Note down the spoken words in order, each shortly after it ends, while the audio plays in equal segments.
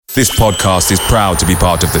This podcast is proud to be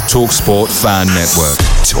part of the TalkSport Fan Network.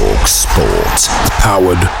 TalkSport.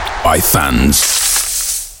 Powered by fans.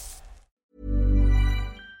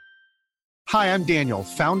 Hi, I'm Daniel,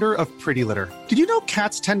 founder of Pretty Litter. Did you know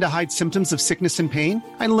cats tend to hide symptoms of sickness and pain?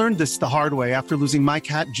 I learned this the hard way after losing my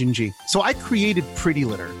cat, Gingy. So I created Pretty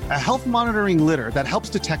Litter, a health monitoring litter that helps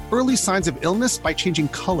detect early signs of illness by changing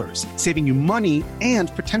colors, saving you money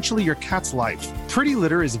and potentially your cat's life. Pretty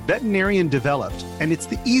Litter is veterinarian developed, and it's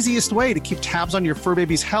the easiest way to keep tabs on your fur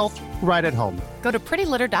baby's health right at home. Go to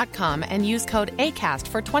prettylitter.com and use code ACAST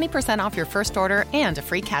for 20% off your first order and a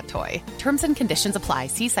free cat toy. Terms and conditions apply.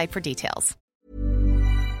 See site for details.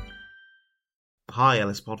 Hi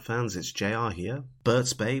Ellis Pod fans, it's JR here.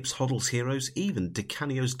 Bert's Babes, Hoddle's Heroes, even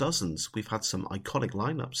DiCanio's Dozens. We've had some iconic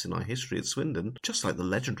lineups in our history at Swindon, just like the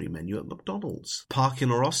legendary menu at McDonald's.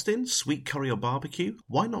 Parkin or Austin, sweet curry or barbecue?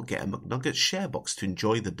 Why not get a McNuggets share box to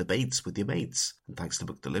enjoy the debates with your mates? And thanks to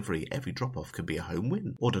McDelivery, every drop-off can be a home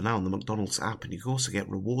win. Order now on the McDonald's app and you can also get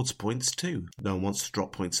rewards points too. No one wants to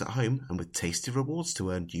drop points at home, and with tasty rewards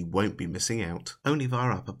to earn, you won't be missing out. Only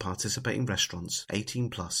via app at participating restaurants.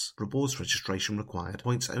 18+. Rewards registration required.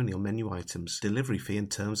 Points only on menu items. Delivery fee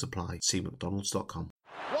and terms apply. See mcdonalds.com.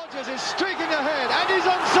 Rodgers is streaking ahead and he's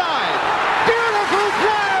onside. Beautiful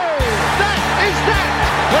play! That is that!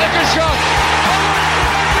 What a good shot!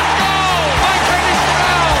 Goal! Michael is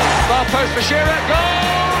foul! Far post for Shearer.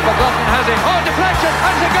 Goal! McLaughlin has it. Oh, deflection!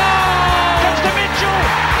 And it's a goal! Comes to Mitchell!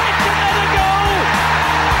 It's another goal!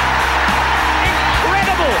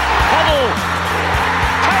 Incredible! Hubble!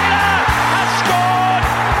 Taylor has scored!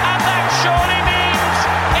 And that surely means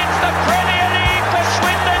it's the Premier League for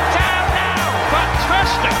Swindon Town now!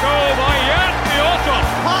 Fantastic goal by Jan Piotr!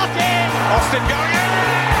 Martin! Austin going in!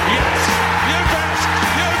 Yes! You bet!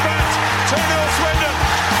 You bet! 2-0 Swindon!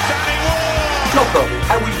 Danny Ward! No problem.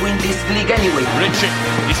 I will win this league anyway. Richie,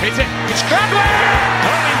 he's hit it. It's Gladwell!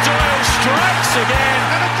 Owen Doyle strikes again.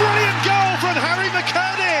 And a brilliant goal from Harry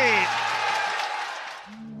McCurdy!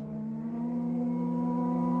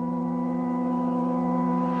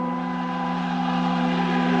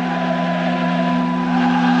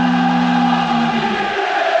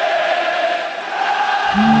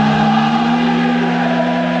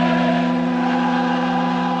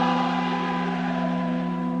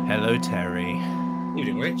 Hello, Terry.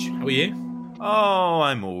 Evening, Rich. How are you? Oh,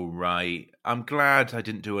 I'm all right. I'm glad I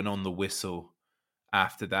didn't do an on the whistle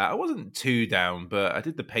after that. I wasn't too down, but I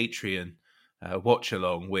did the Patreon watch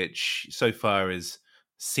along, which so far has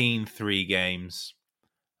seen 3 games,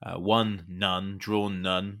 won none, drawn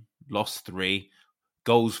none, lost 3,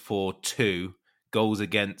 goals for 2, goals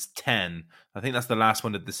against 10. I think that's the last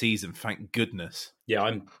one of the season. Thank goodness. Yeah,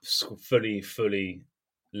 I'm fully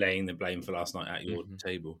laying the blame for last night at your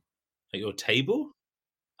table. At your table?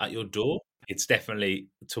 At your door? It's definitely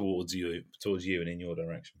towards you and in your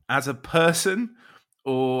direction. As a person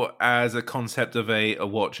or as a concept of a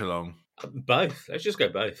watch along? Both. Let's just go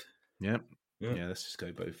both. Yep. Yeah, let's just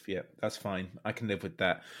go both. Yeah, that's fine. I can live with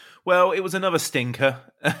that. Well, it was another stinker.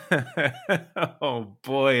 Oh,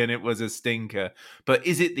 boy, and it was a stinker. But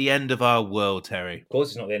is it the end of our world, Terry? Of course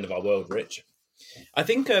it's not the end of our world, Rich. I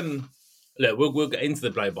think, look, we'll get into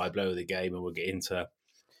the blow-by-blow of the game and we'll get into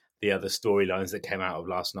the other storylines that came out of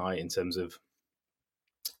last night in terms of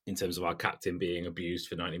our captain being abused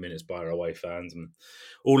for 90 minutes by our away fans and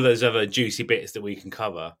all of those other juicy bits that we can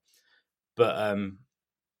cover. But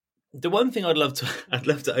the one thing I'd love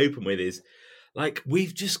to open with is, like,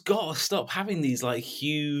 we've just got to stop having these like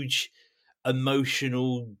huge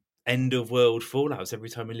emotional end of world fallouts every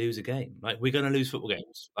time we lose a game. Like, we're going to lose football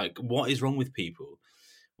games. Like, what is wrong with people?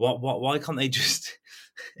 Why can't they just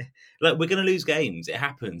like, we're going to lose games. It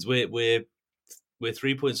happens. We're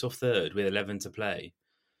 3 points off third with 11 to play,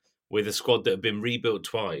 with a squad that have been rebuilt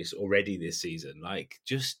twice already this season. Like,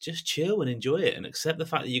 just chill and enjoy it and accept the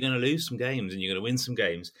fact that you're going to lose some games and you're going to win some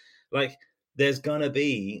games. Like, there's going to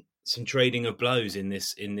be some trading of blows in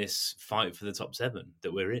this fight for the top 7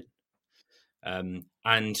 that we're in.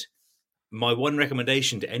 And my one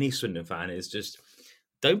recommendation to any Swindon fan is just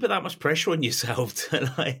don't put that much pressure on yourself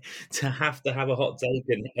to have a hot take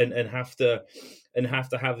and have to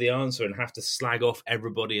have the answer and have to slag off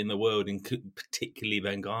everybody in the world, and particularly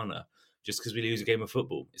Bengana, just because we lose a game of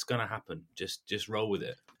football. It's going to happen. Just roll with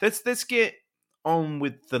it. Let's get on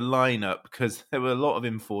with the lineup, because there were a lot of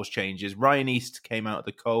enforced changes. Ryan East came out of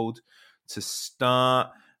the cold to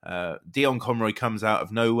start. Dion Conroy comes out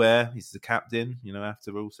of nowhere. He's the captain,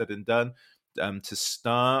 after all said and done, to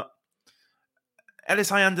start.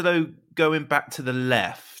 Ellis Iandolo going back to the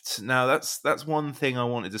left. Now, that's one thing I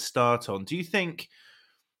wanted to start on. Do you think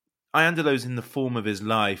Iandolo's in the form of his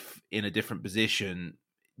life in a different position?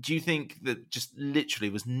 do you think that just literally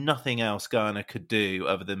was nothing else Garner could do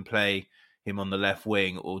other than play him on the left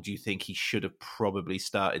wing, or do you think he should have probably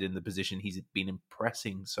started in the position he's been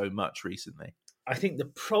impressing so much recently? I think the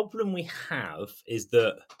problem we have is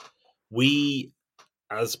that we,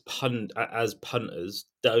 as punters,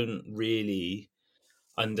 don't really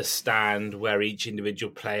understand where each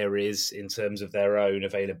individual player is in terms of their own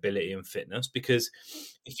availability and fitness. Because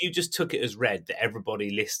if you just took it as read that everybody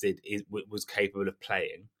listed was capable of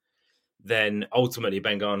playing, then ultimately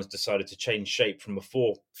Ben Garner's decided to change shape from a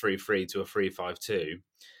 4-3-3 to a 3-5-2,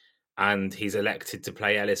 and he's elected to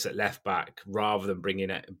play Ellis at left back rather than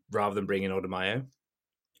bringing Odemayo.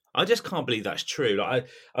 I just can't believe that's true.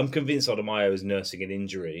 I'm convinced Odemayo is nursing an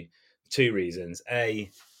injury. 2 reasons: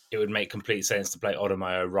 A, it would make complete sense to play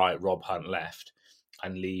Odemayo right, Rob Hunt left,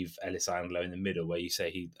 and leave Ellis Anglo in the middle, where you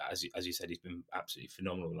say as you said, he's been absolutely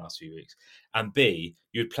phenomenal the last few weeks. And B,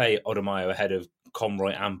 you'd play Odemayo ahead of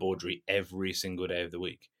Conroy and Baudry every single day of the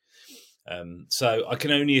week. So I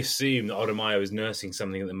can only assume that Odemayo is nursing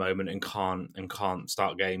something at the moment and can't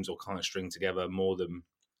start games or can't string together more than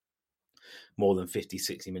 50,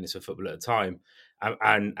 60 minutes of football at a time.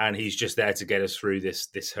 And he's just there to get us through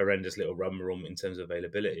this horrendous little run in terms of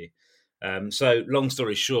availability. So long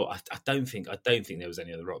story short, I don't think there was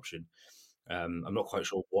any other option. I'm not quite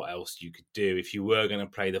sure what else you could do if you were going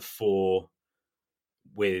to play the 4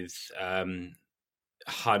 with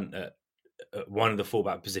Hunt at one of the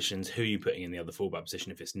fullback positions. Who are you putting in the other fullback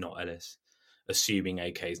position if it's not Ellis? Assuming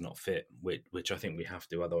AK is not fit, which I think we have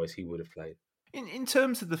to, otherwise he would have played. In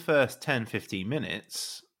terms of the first 10, 15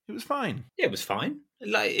 minutes, it was fine. Yeah, it was fine.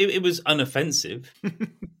 Like it was unoffensive,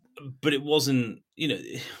 but it wasn't.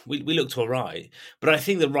 We looked all right. But I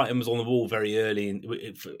think the writing was on the wall very early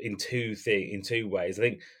in two ways. I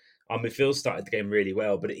think our midfield started the game really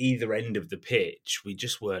well, but at either end of the pitch, we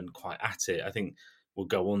just weren't quite at it. I think we'll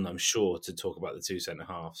go on, I'm sure, to talk about the 2 centre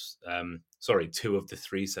halves. 2 of the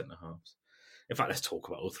 3 centre halves. In fact, let's talk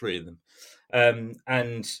about all 3 of them.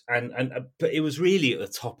 But it was really at the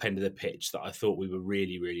top end of the pitch that I thought we were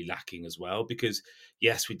really, really lacking as well. Because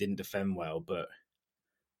yes, we didn't defend well, but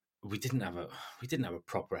we didn't have a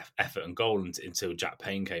proper effort and goal until Jack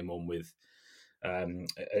Payne came on with and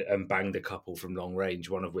banged a couple from long range.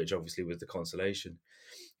 One of which obviously was the consolation,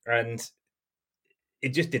 and it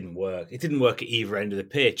just didn't work. It didn't work at either end of the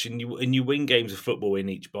pitch, and you win games of football in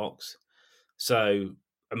each box. So.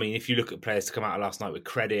 I mean, if you look at players to come out of last night with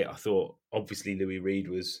credit, I thought obviously Louis Reed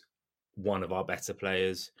was one of our better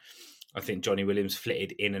players. I think Johnny Williams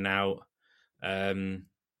flitted in and out.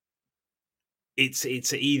 It's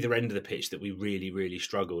at either end of the pitch that we really, really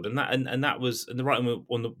struggled, and the writing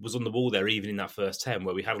was on the wall there, even in that first 10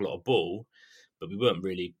 where we had a lot of ball, but we weren't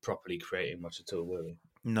really properly creating much at all, were we?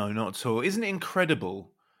 No, not at all. Isn't it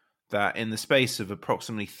incredible that in the space of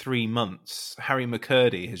approximately 3 months, Harry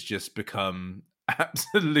McCurdy has just become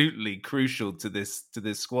absolutely crucial to this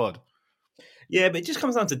squad? Yeah, but it just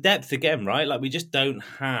comes down to depth again, right? Like we just don't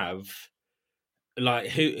have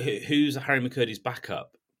who's Harry McCurdy's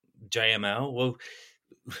backup? JML. Well,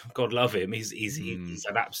 God love him. He's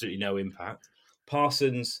had absolutely no impact.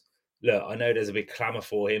 Parsons, look, I know there's a big clamour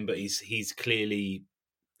for him, but he's clearly,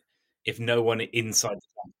 if no one inside the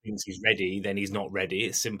club thinks he's ready, then he's not ready.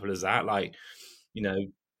 It's simple as that.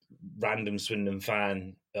 Random Swindon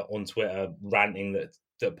fan on Twitter ranting that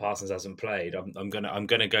Parsons hasn't played. I'm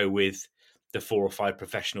gonna go with the 4 or 5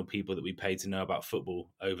 professional people that we paid to know about football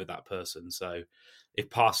over that person. So if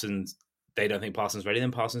they don't think Parsons ready,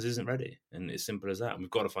 then Parsons isn't ready, and it's simple as that. And we've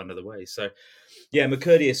got to find other ways. So yeah,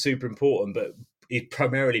 McCurdy is super important, but it's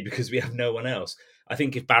primarily because we have no one else. I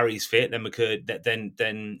think if Barry's fit, then McCurdy,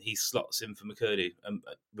 then he slots in for McCurdy.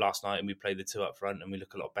 Last night, and we played the 2 up front, and we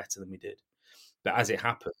look a lot better than we did. But as it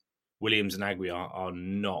happened, Williams and Agui are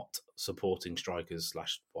not supporting strikers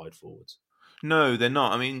 / wide forwards. No, they're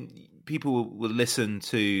not. I mean, people will listen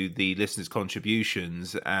to the listeners'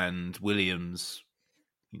 contributions, and Williams,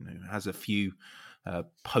 has a few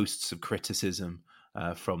posts of criticism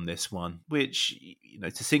from this one, which,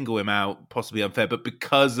 to single him out, possibly unfair, but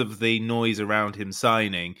because of the noise around him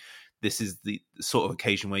signing, this is the sort of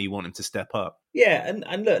occasion where you want him to step up. Yeah,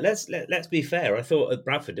 and look, let's be fair. I thought at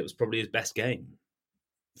Bradford it was probably his best game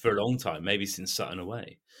for a long time, maybe since Sutton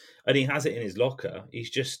away, and he has it in his locker. He's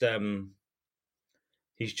just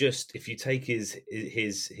if you take his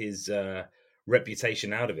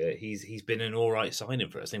reputation out of it, he's been an all right signing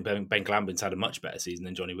for us. I think Ben Glambin's had a much better season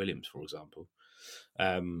than Johnny Williams, for example.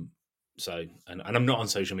 So, and I'm not on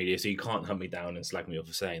social media, so you can't hunt me down and slag me off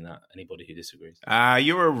for saying that. Anybody who disagrees,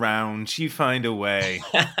 you're around. You find a way.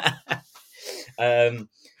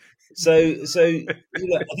 I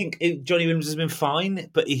think Johnny Williams has been fine,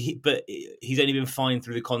 but he's only been fine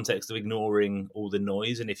through the context of ignoring all the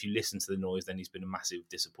noise. And if you listen to the noise, then he's been a massive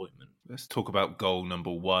disappointment. Let's talk about goal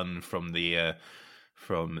number 1 from the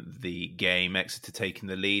game. Exeter taking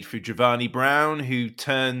the lead through Giovanni Brown, who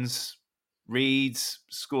turns, reads,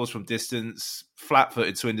 scores from distance,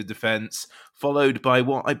 flat-footed Swindon defence, followed by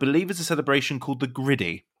what I believe is a celebration called the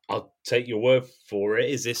Griddy. I'll take your word for it.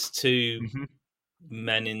 Is this two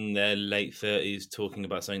men in their late 30s talking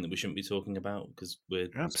about something that we shouldn't be talking about? Because we're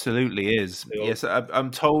absolutely is. Yes,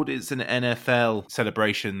 I'm told it's an NFL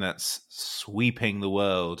celebration that's sweeping the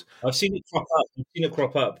world. I've seen it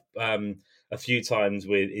crop up a few times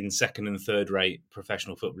in second and third rate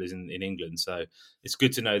professional footballers in England. So it's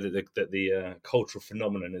good to know that the cultural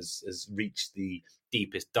phenomenon has reached the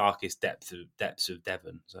deepest, darkest depths of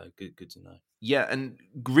Devon. So good to know. Yeah, and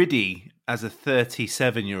Griddy, as a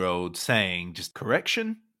 37-year-old, saying, just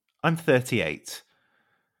correction, I'm 38.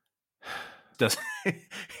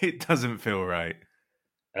 It doesn't feel right.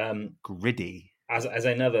 Griddy. As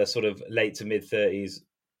another sort of late to mid 30s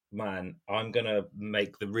man, I'm gonna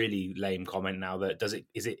make the really lame comment now that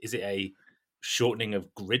is it a shortening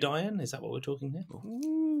of gridiron? Is that what we're talking here?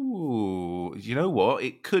 Ooh, you know what?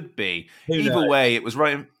 It could be. Either way, it was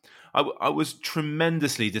right. I was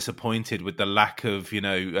tremendously disappointed with the lack of,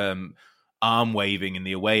 arm waving in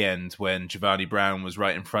the away end when Giovanni Brown was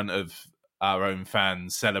right in front of our own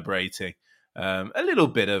fans celebrating. A little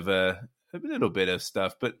bit of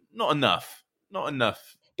stuff, but not enough. Not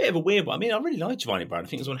enough. Bit of a weird one. I mean, I really like Giovanni Brown. I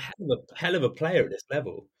think he's one hell of a player at this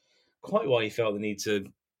level. Quite why he felt the need to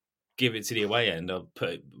give it to the away end. I'll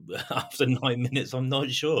put after 9 minutes. I'm not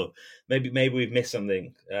sure. Maybe we've missed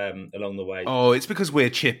something along the way. Oh, it's because we're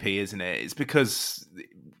chippy, isn't it? It's because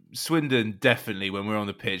Swindon definitely, when we're on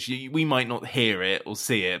the pitch, we might not hear it or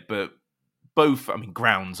see it, but both, I mean,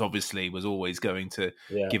 Grounds obviously was always going to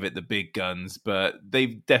give it the big guns, but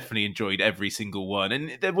they've definitely enjoyed every single one.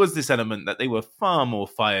 And there was this element that they were far more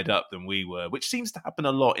fired up than we were, which seems to happen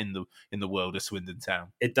a lot in the world of Swindon Town.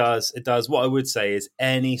 It does. What I would say is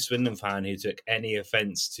any Swindon fan who took any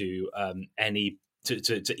offence to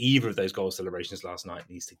either of those goal celebrations last night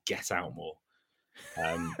needs to get out more.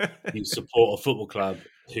 You support a football club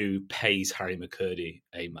who pays Harry McCurdy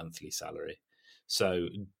a monthly salary. So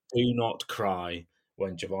do not cry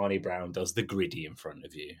when Giovanni Brown does the Griddy in front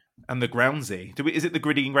of you. And the Groundsy. Is it the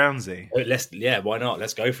Griddy and Groundsy? Why not?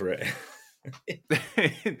 Let's go for it.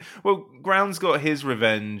 Well, Grounds got his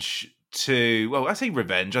revenge too. Well, I say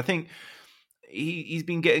revenge. I think he's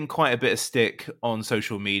been getting quite a bit of stick on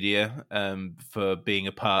social media for being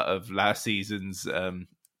a part of last season's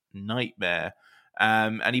nightmare.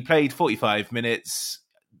 And he played 45 minutes.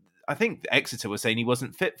 I think Exeter was saying he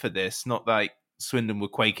wasn't fit for this, not like Swindon were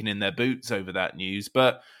quaking in their boots over that news,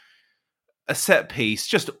 but a set piece,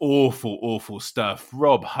 just awful stuff.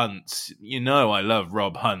 Rob Hunt, I love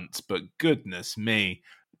Rob Hunt, but goodness me.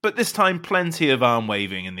 But this time, plenty of arm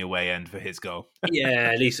waving in the away end for his goal.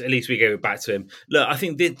 Yeah, at least we go back to him. Look, I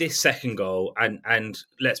think this second goal, and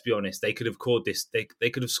let's be honest, they could have scored this. They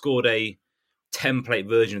could have scored a template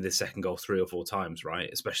version of this second goal 3 or 4 times, right?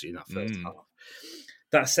 Especially in that first half.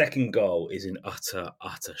 That second goal is in utter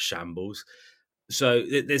shambles. So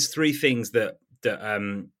there's 3 things that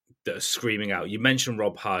are screaming out. You mentioned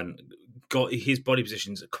Rob Hunt. Got his body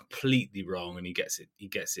positions are completely wrong, and he gets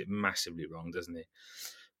it massively wrong, doesn't he?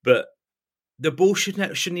 But the ball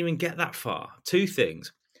shouldn't even get that far. 2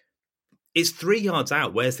 things. It's 3 yards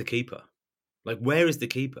out. Where's the keeper? Like, where is the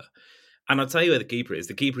keeper? And I'll tell you where the keeper is.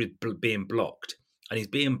 The keeper is being blocked, and he's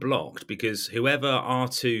being blocked because whoever our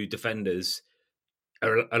 2 defenders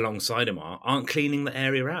alongside him aren't cleaning the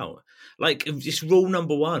area out. Like, just rule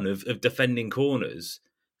number 1 of defending corners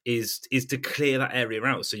is to clear that area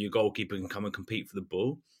out so your goalkeeper can come and compete for the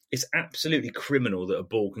ball. It's absolutely criminal that a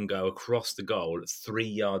ball can go across the goal at 3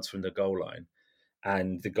 yards from the goal line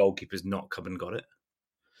and the goalkeeper's not come and got it.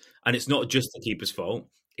 And it's not just the keeper's fault.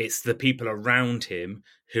 It's the people around him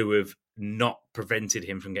who have not prevented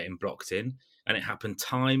him from getting blocked in. And it happened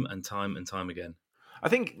time and time and time again. I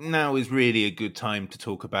think now is really a good time to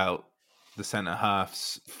talk about the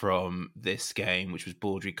centre-halves from this game, which was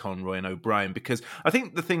Baudry, Conroy and O'Brien, because I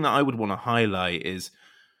think the thing that I would want to highlight is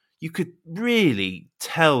you could really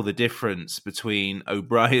tell the difference between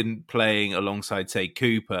O'Brien playing alongside, say,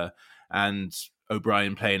 Cooper and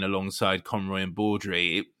O'Brien playing alongside Conroy and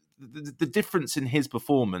Baudry. The difference in his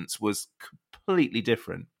performance was completely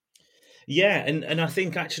different. Yeah, and I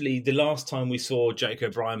think actually the last time we saw Jake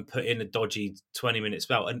O'Brien put in a dodgy 20-minute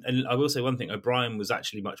spell, and I will say one thing, O'Brien was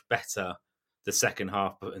actually much better the second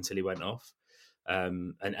half until he went off,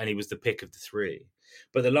 and he was the pick of the 3.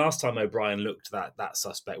 But the last time O'Brien looked that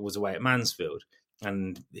suspect was away at Mansfield,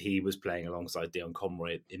 and he was playing alongside Dion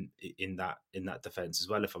Conroy in that defence as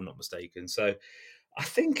well, if I'm not mistaken. So I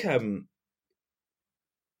think,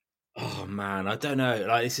 oh man, I don't know.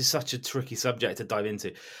 Like, this is such a tricky subject to dive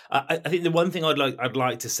into. I think the one thing I'd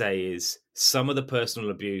like to say is some of the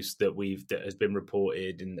personal abuse that has been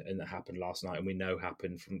reported and that happened last night, and we know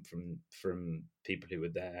happened from people who were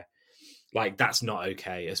there. Like, that's not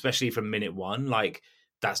okay, especially from minute one. Like,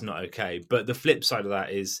 that's not okay. But the flip side of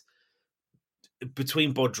that is,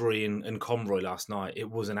 between Baudry and Conroy last night, it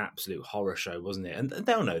was an absolute horror show, wasn't it? And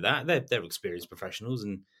they'll know that. They're experienced professionals,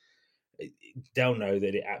 and they'll know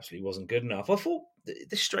that it absolutely wasn't good enough. I thought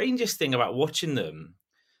the strangest thing about watching them,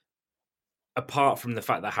 apart from the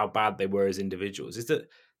fact that how bad they were as individuals, is that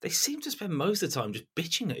they seem to spend most of the time just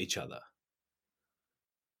bitching at each other.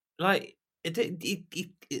 Like,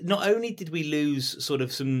 not only did we lose sort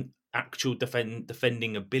of some actual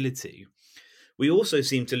defending ability, we also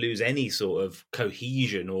seem to lose any sort of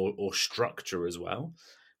cohesion or structure as well,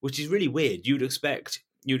 which is really weird. You'd expect,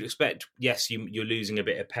 yes, you're losing a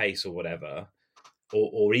bit of pace or whatever,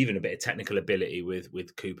 or even a bit of technical ability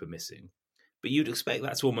with Cooper missing, but you'd expect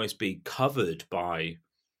that to almost be covered by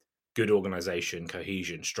good organisation,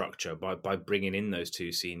 cohesion, structure, by bringing in those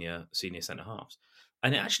two senior centre halves.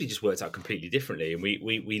 And it actually just worked out completely differently, and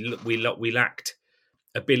we lacked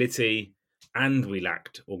ability and we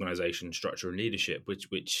lacked organisation, structure, and leadership, which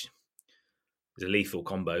is a lethal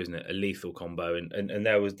combo, isn't it? A lethal combo, and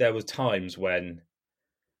there was times when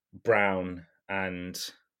Brown and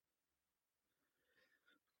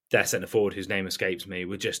their centre forward, whose name escapes me,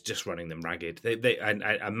 were just running them ragged.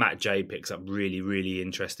 And Matt J picks up really, really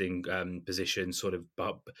interesting positions, sort of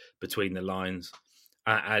between the lines,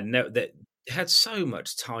 and they had so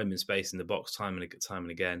much time and space in the box, time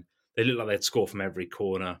and again. They looked like they'd score from every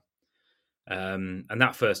corner. And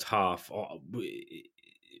that first half,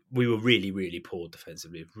 we were really, really poor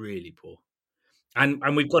defensively, really poor. And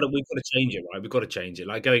we've got to change it, right? We've got to change it.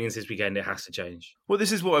 Like, going into this weekend, it has to change. Well,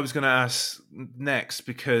 this is what I was going to ask next,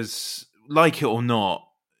 because, like it or not,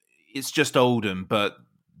 it's just Oldham, but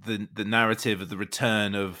the narrative of the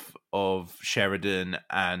return of Sheridan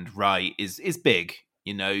and Wright is big.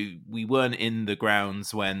 You know, we weren't in the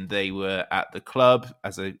grounds when they were at the club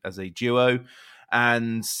as a duo,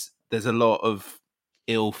 and there's a lot of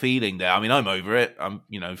ill feeling there. I mean, I'm over it. I'm,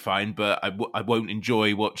 fine, but I won't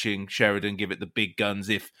enjoy watching Sheridan give it the big guns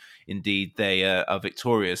if indeed they are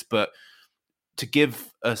victorious. But to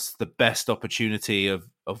give us the best opportunity of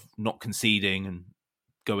not conceding and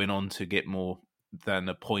going on to get more than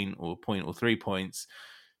a point or 3 points,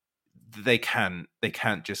 they can't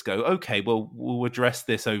just go, okay, well, we'll address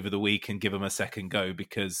this over the week and give them a second go,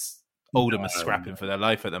 because Oldham are scrapping for their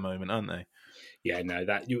life at the moment, aren't they? Yeah, no,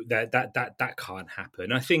 that can't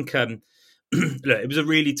happen. I think look, it was a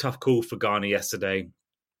really tough call for Ghana yesterday.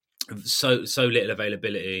 So little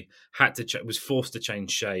availability. Was forced to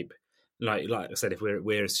change shape. Like I said, if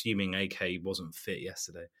we're assuming AK wasn't fit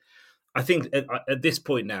yesterday, I think at this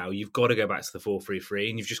point now you've got to go back to the 4-3-3,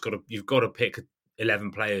 and you've got to pick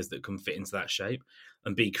 11 players that can fit into that shape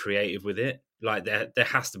and be creative with it. Like, there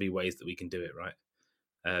has to be ways that we can do it, right?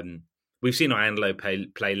 We've seen Iandolo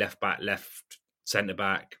play left back, left centre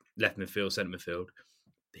back, left midfield, centre midfield.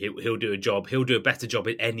 He'll do a job. He'll do a better job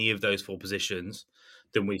in any of those four positions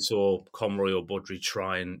than we saw Conroy or Baudry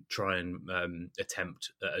try and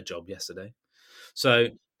attempt a job yesterday. So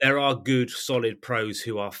there are good, solid pros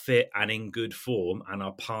who are fit and in good form and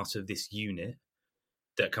are part of this unit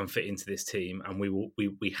that can fit into this team, and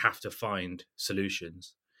we have to find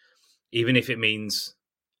solutions, even if it means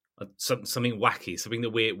something wacky, something that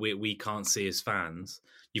we can't see as fans.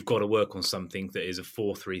 You've got to work on something that is a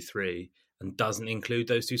 4-3-3 and doesn't include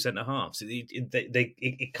those two centre halves.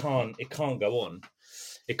 It can't go on.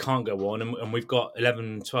 It can't go on, and we've got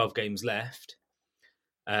 11, 12 games left.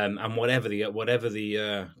 And whatever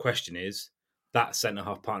the question is, that centre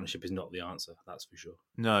half partnership is not the answer. That's for sure.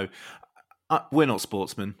 No, we're not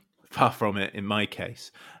sportsmen. Far from it, in my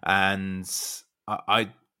case, and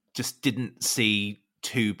I just didn't see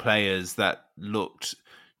two players that looked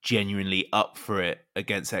genuinely up for it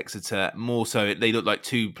against Exeter. More so, they looked like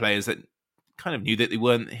two players that kind of knew that they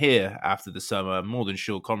weren't here after the summer. I'm more than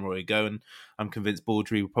sure Conroy would go, and I'm convinced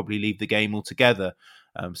Baudry will probably leave the game altogether,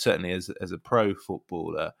 certainly as a pro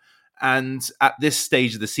footballer. And at this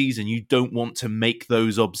stage of the season, you don't want to make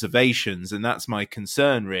those observations, and that's my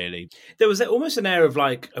concern, really. There was almost an air of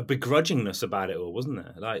like a begrudgingness about it all, wasn't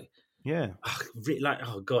there? Like, yeah,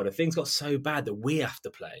 oh God, if things got so bad that we have to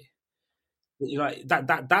play, like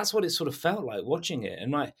that's what it sort of felt like watching it,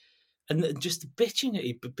 and and just the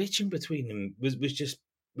bitching between them was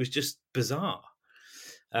just bizarre.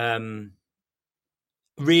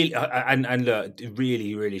 Really, and look,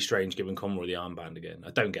 really, really strange giving Conroy the armband again.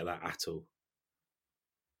 I don't get that at all.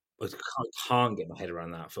 I can't get my head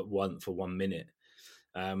around that for 1 minute.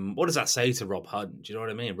 What does that say to Rob Hunt? Do you know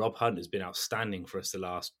what I mean? Rob Hunt has been outstanding for us the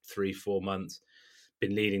last 3-4 months.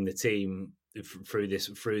 Been leading the team through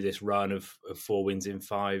this run of 4 wins in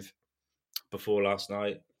 5 before last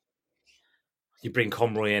night. You bring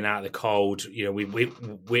Conroy in out of the cold. You know, we've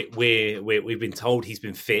been told he's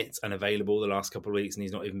been fit and available the last couple of weeks, and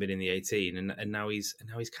he's not even been in the 18. And now he's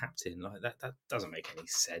captain. Like that doesn't make any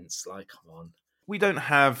sense. Like, come on. We don't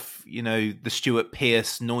have, the Stuart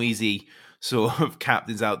Pearce noisy sort of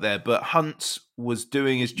captains out there, but Hunt was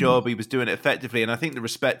doing his job. He was doing it effectively, and I think the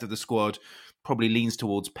respect of the squad probably leans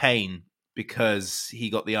towards Payne because he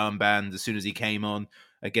got the armband as soon as he came on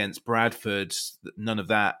against Bradford. None of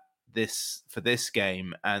that for this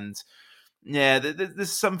game, and yeah,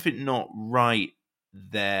 there's something not right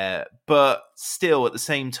there. But still, at the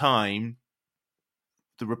same time,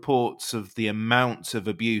 the reports of the amount of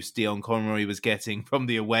abuse Dion Conroy was getting from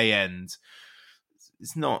the away end,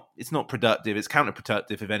 it's not productive. It's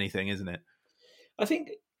counterproductive, if anything, isn't it? I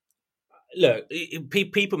think. Look,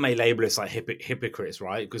 people may label us like hypocrites,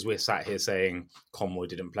 right? Because we're sat here saying Conroy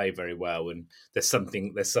didn't play very well, and there's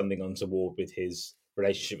something untoward with his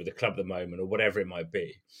relationship with the club at the moment, or whatever it might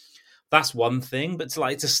be. That's one thing, but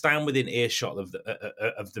to stand within earshot of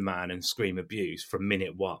the man and scream abuse from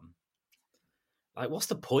minute one, like, what's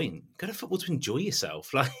the point? Go to football to enjoy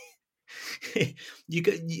yourself, like.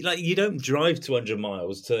 You don't drive 200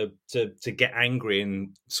 miles to get angry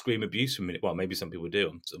and scream abuse for a minute. Well, maybe some people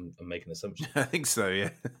do. I'm making an assumption. I think so, yeah.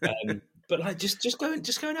 But like, just go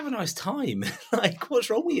and have a nice time. Like, what's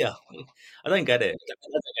wrong with you? I don't get it.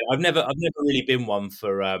 I've never really been one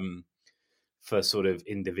for sort of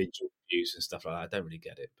individual abuse and stuff like that. I don't really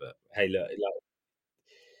get it. But hey, look, like,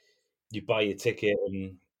 you buy your ticket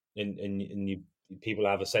and you. People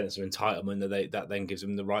have a sense of entitlement that then gives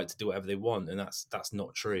them the right to do whatever they want, and that's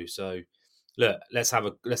not true. So, look, let's have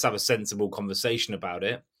a sensible conversation about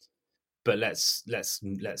it, but let's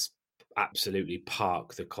absolutely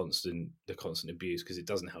park the constant abuse, because it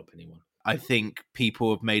doesn't help anyone. I think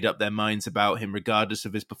people have made up their minds about him regardless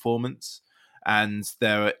of his performance, and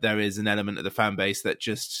there is an element of the fan base that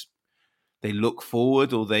just they look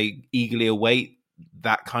forward or they eagerly await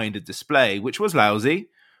that kind of display, which was lousy,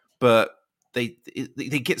 but they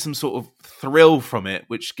get some sort of thrill from it,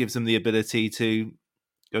 which gives them the ability to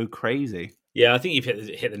go crazy. Yeah, I think you've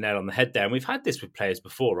hit the nail on the head there. And we've had this with players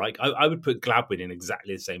before, right? I would put Gladwin in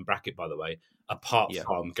exactly the same bracket, by the way, apart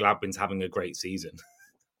from Gladwin's having a great season.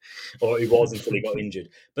 Or he was until he got injured.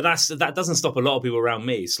 But that doesn't stop a lot of people around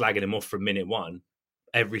me slagging him off from minute one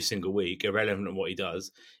every single week, irrelevant of what he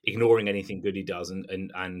does, ignoring anything good he does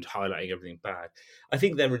and highlighting everything bad. I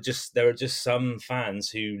think there are just some fans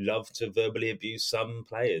who love to verbally abuse some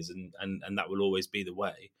players, and that will always be the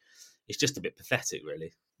way. It's just a bit pathetic,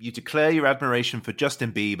 really. You declare your admiration for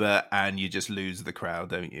Justin Bieber and you just lose the crowd,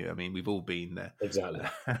 don't you? I mean, we've all been there. Exactly.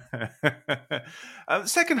 The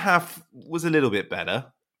second half was a little bit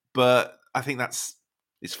better, but I think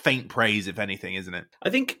it's faint praise, if anything, isn't it? I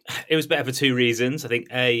think it was better for two reasons. I think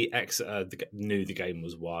A, Exeter knew the game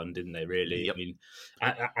was won, didn't they, really? Yep. I mean,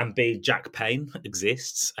 and B, Jack Payne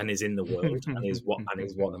exists and is in the world and is one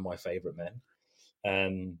of my favourite men.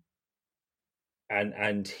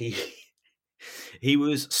 And he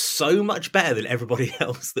was so much better than everybody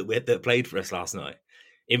else that played for us last night.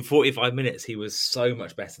 In 45 minutes, he was so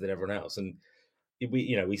much better than everyone else. And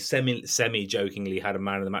we semi jokingly had a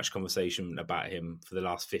man of the match conversation about him for the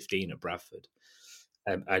last 15 at Bradford,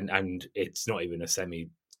 and it's not even a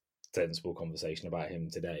semi sensible conversation about him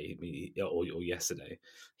today or yesterday.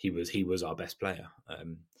 He was our best player.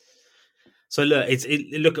 So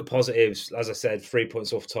look at positives. As I said, 3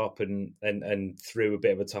 points off top and through a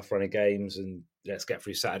bit of a tough run of games, and let's get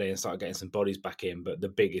through Saturday and start getting some bodies back in. But the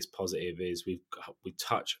biggest positive is we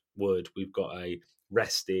touch wood. We've got a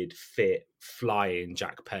rested, fit, flying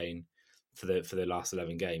Jack Payne for the last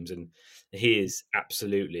 11 games, and he is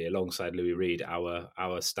absolutely, alongside Louis Reed, our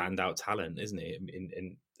standout talent, isn't he?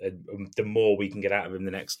 And the more we can get out of him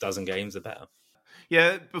the next dozen games, the better.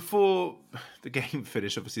 Yeah, before the game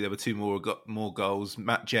finished, obviously there were two more goals.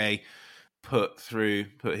 Matt Jay put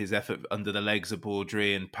his effort under the legs of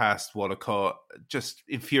Baudry and past Wallacott. Just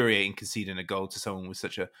infuriating conceding a goal to someone with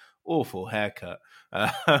such a awful haircut.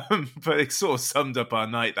 But it sort of summed up our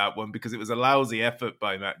night, that one, because it was a lousy effort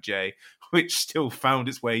by Matt Jay which still found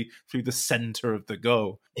its way through the centre of the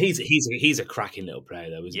goal. He's a cracking little player,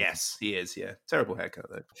 though, isn't he? Yes, he is, yeah. Terrible haircut,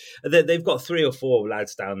 though. They've got 3 or 4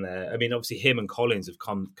 lads down there. I mean, obviously, him and Collins have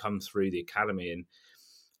come through the academy, and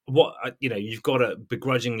you've got to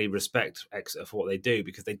begrudgingly respect Exeter for what they do,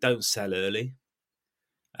 because they don't sell early.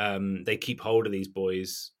 They keep hold of these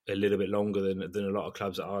boys a little bit longer than a lot of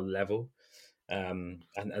clubs at our level. And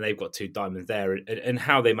they've got 2 diamonds there. And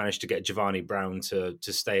how they managed to get Giovanni Brown to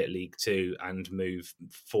stay at League Two and move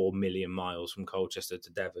 4 million miles from Colchester to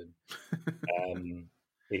Devon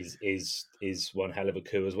is one hell of a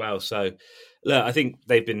coup as well. So, look, I think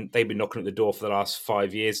they've been knocking at the door for the last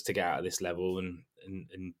 5 years to get out of this level,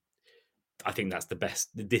 and I think that's the best.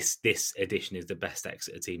 This edition is the best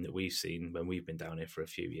Exeter team that we've seen when we've been down here for a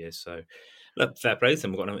few years. So, look, fair play to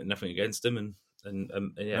them. We've got nothing against them, and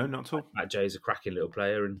yeah, no, not at all. Matt Jay's a cracking little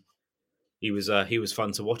player, and he was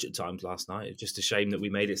fun to watch at times last night. It's just a shame that we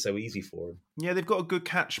made it so easy for him. Yeah, they've got a good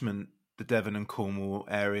catchment, the Devon and Cornwall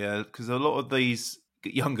area, because a lot of these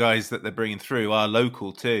young guys that they're bringing through are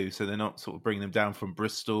local too, so they're not sort of bringing them down from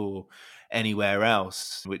Bristol or anywhere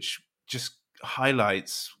else, which just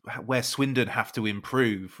highlights where Swindon have to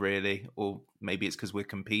improve, really. Or maybe it's because we're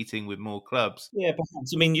competing with more clubs. Yeah,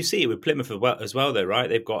 perhaps. I mean, you see it with Plymouth as well, though, right?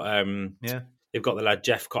 They've got they've got the lad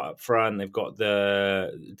Jeff Cott up front. They've got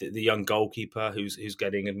the young goalkeeper who's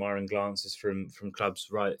getting admiring glances from clubs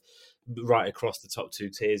right across the top 2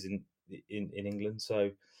 tiers in England.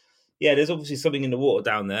 So, yeah, there's obviously something in the water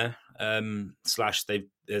down there.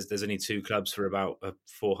 There's only 2 clubs for about a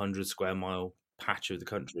 400 square mile patch of the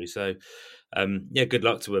country. So, yeah, good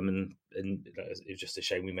luck to them. And it was just a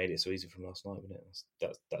shame we made it so easy from last night, wasn't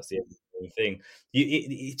it? That's the only thing.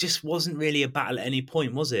 It just wasn't really a battle at any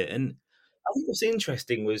point, was it? And I think what's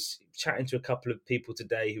interesting was chatting to a couple of people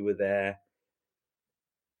today who were there.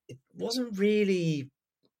 It wasn't really.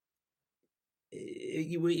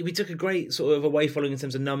 We took a great sort of away following in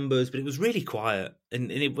terms of numbers, but it was really quiet,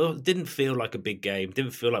 and it didn't feel like a big game.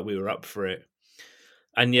 Didn't feel like we were up for it,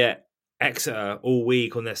 and yet Exeter all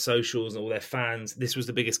week on their socials and all their fans, this was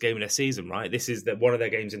the biggest game of their season, right? This is one of their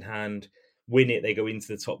games in hand. Win it, they go into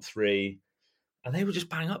the top 3, and they were just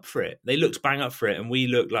bang up for it. They looked bang up for it, and we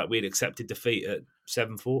looked like we'd accepted defeat at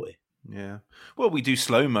 7:40. Yeah. Well, we do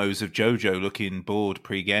slow-mos of Jojo looking bored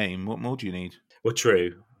pre-game. What more do you need? Well,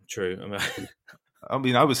 true. I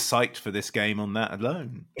mean, I was psyched for this game on that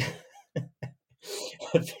alone.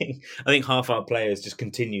 I think half our players just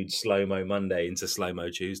continued slow-mo Monday into slow-mo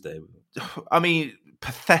Tuesday. I mean,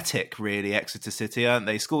 pathetic, really, Exeter City, aren't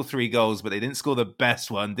they? Scored 3 goals, but they didn't score the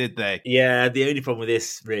best one, did they? Yeah, the only problem with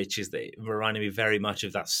this, Rich, is that it reminded me very much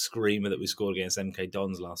of that screamer that we scored against MK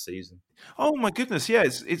Dons last season. Oh, my goodness, yeah.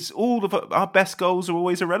 It's all of our best goals are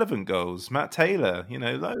always irrelevant goals. Matt Taylor,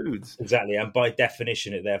 loads. Exactly, and by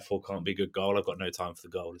definition, it therefore can't be a good goal. I've got no time for the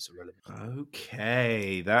goal. It's irrelevant.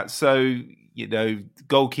 Okay, that's so,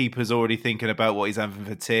 goalkeeper's already thinking about what he's having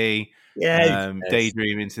for tea. Yeah,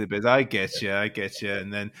 daydreaming to the biz. I get you.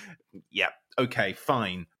 And then, yeah, okay,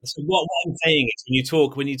 fine. So what I'm saying is,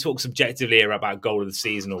 when you talk subjectively here about goal of the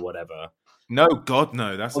season or whatever. No, God,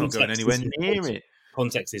 no, that's not going anywhere near it.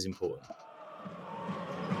 Context is important.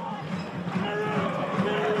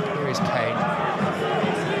 Here is Kane.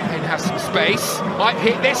 Kane has some space. Might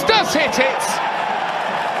hit this. Does hit it.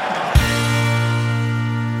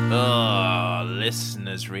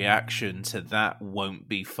 Listeners' reaction to that won't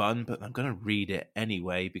be fun, but I'm going to read it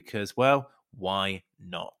anyway because, well, why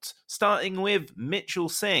not? Starting with Mitchell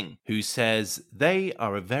Singh, who says, they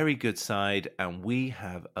are a very good side and we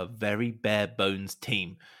have a very bare bones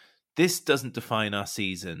team. This doesn't define our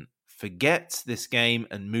season. Forget this game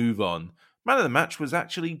and move on. Man of the match was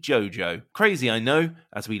actually Jojo. Crazy, I know,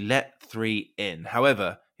 as we let 3 in.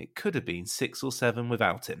 However, it could have been 6 or 7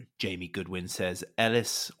 without him. Jamie Goodwin says,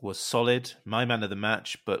 Ellis was solid, my man of the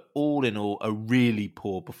match, but all in all, a really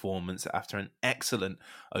poor performance after an excellent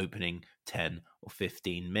opening 10 or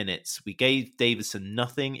 15 minutes. We gave Davison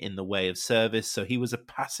nothing in the way of service, so he was a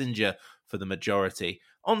passenger for the majority.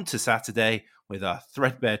 On to Saturday with our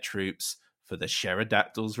threadbare troops for the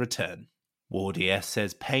Pterodactyls' return. Wardy S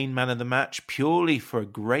says, Payne man of the match, purely for a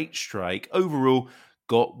great strike. Overall,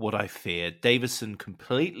 got what I feared. Davison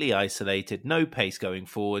completely isolated, no pace going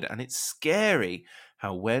forward, and it's scary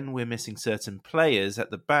how when we're missing certain players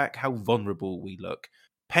at the back, how vulnerable we look.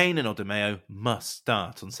 Payne and Odemeo must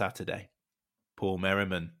start on Saturday. Paul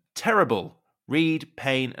Merriman, terrible. Reed,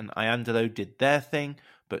 Payne and Iandolo did their thing,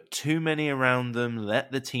 but too many around them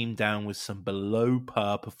let the team down with some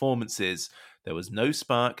below-par performances. There was no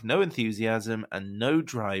spark, no enthusiasm, and no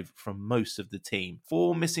drive from most of the team.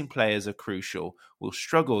 4 missing players are crucial. We'll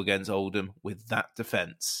struggle against Oldham with that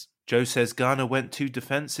defence. Joe says Ghana went too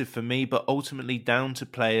defensive for me, but ultimately down to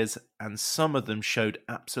players, and some of them showed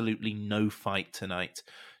absolutely no fight tonight.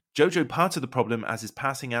 Jojo, part of the problem as his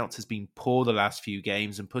passing out has been poor the last few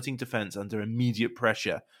games and putting defence under immediate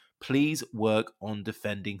pressure. Please work on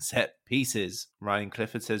defending set pieces. Ryan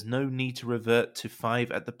Clifford says no need to revert to 5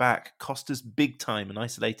 at the back. Cost us big time and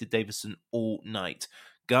isolated Davison all night.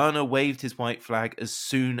 Ghana waved his white flag as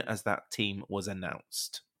soon as that team was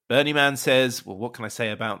announced. Bernie Man says, well, what can I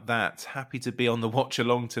say about that? Happy to be on the watch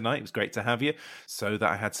along tonight. It was great to have you. So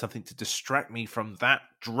that I had something to distract me from that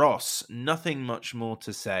dross. Nothing much more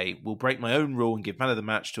to say. We'll break my own rule and give man of the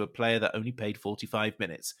match to a player that only played 45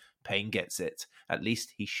 minutes. Payne gets it. At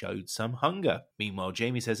least he showed some hunger. Meanwhile,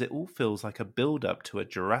 Jamie says it all feels like a build-up to a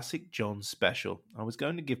Jurassic John special. I was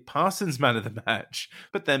going to give Parsons man of the match,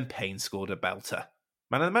 but then Payne scored a belter.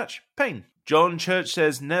 Man of the match, Payne. John Church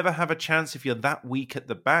says, never have a chance if you're that weak at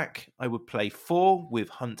the back. I would play 4 with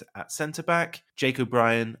Hunt at centre-back. Jake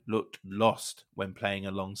O'Brien looked lost when playing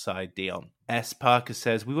alongside Dion. S. Parker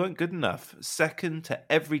says, we weren't good enough. Second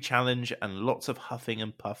to every challenge and lots of huffing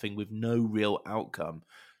and puffing with no real outcome.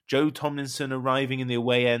 Joe Tomlinson arriving in the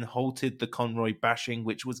away end halted the Conroy bashing,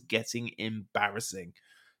 which was getting embarrassing.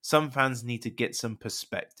 Some fans need to get some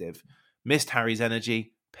perspective. Missed Harry's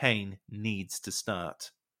energy. Payne needs to start.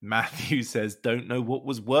 Matthew says, don't know what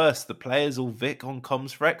was worse, the players or Vic on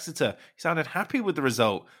comms for Exeter. He sounded happy with the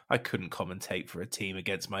result. I couldn't commentate for a team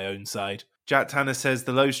against my own side. Jack Tanner says,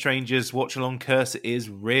 the Low Strangers watch-along curse is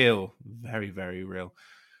real. Very, very real.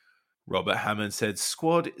 Robert Hammond said,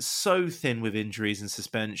 squad so thin with injuries and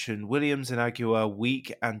suspension. Williams and Aguiar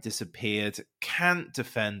weak and disappeared. Can't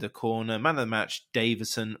defend a corner. Man of the match,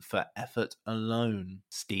 Davison for effort alone.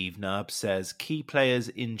 Steve Nubb says, key players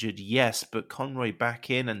injured, yes, but Conroy back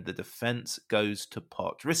in and the defence goes to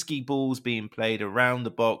pot. Risky balls being played around the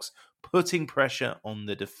box, putting pressure on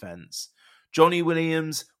the defence. Johnny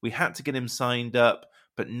Williams, we had to get him signed up,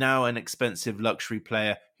 but now an expensive luxury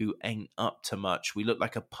player who ain't up to much. We look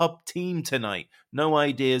like a pub team tonight. No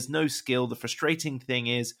ideas, no skill. The frustrating thing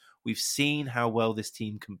is we've seen how well this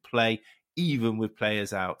team can play, even with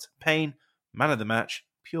players out. Payne, man of the match,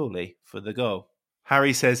 purely for the goal.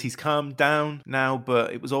 Harry says he's calmed down now,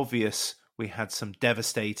 but it was obvious we had some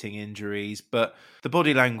devastating injuries, but the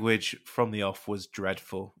body language from the off was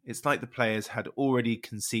dreadful. It's like the players had already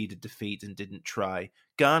conceded defeat and didn't try.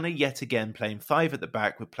 Ghana yet again playing 5 at the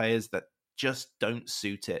back with players that just don't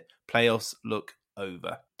suit it. Playoffs look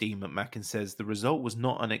over. Dean McMacken says the result was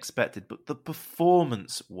not unexpected, but the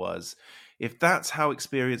performance was. If that's how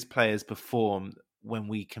experienced players perform when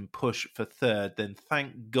we can push for third, then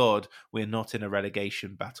thank God we're not in a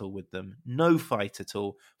relegation battle with them. No fight at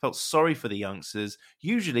all. Felt sorry for the youngsters.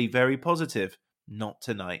 Usually very positive. Not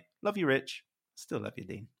tonight. Love you, Rich. Still love you,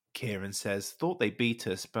 Dean. Kieran says, thought they beat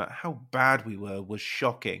us, but how bad we were was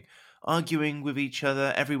shocking. Arguing with each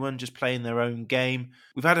other, everyone just playing their own game.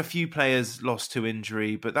 We've had a few players lost to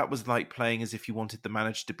injury, but that was like playing as if you wanted the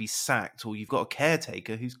manager to be sacked or you've got a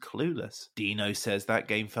caretaker who's clueless. Dino says that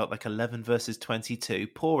game felt like 11 versus 22.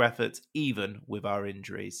 Poor effort, even with our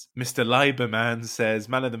injuries. Mr. Lieberman says,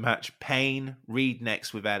 man of the match, Payne. Reed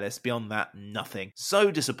next with Ellis. Beyond that, nothing. So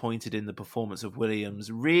disappointed in the performance of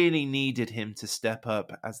Williams. Really needed him to step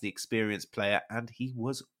up as the experienced player, and he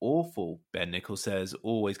was awful. Ben Nichols says,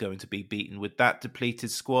 always going to be beaten with that depleted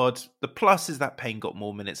squad. The plus is that Payne got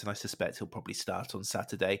more minutes, and I suspect he'll probably start on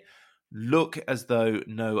Saturday. Look as though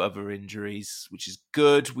no other injuries, which is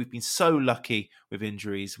good. We've been so lucky with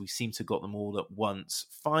injuries. We seem to have got them all at once.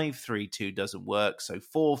 5-3-2 doesn't work, so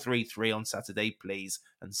 4-3-3 on Saturday, please,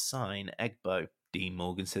 and sign Egbo. Dean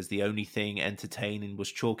Morgan says the only thing entertaining was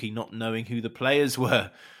Chalky not knowing who the players were.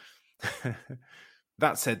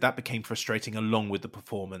 That said, that became frustrating along with the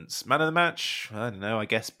performance. Man of the match? I don't know, I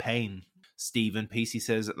guess Payne. Stephen PC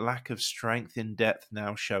says, lack of strength in depth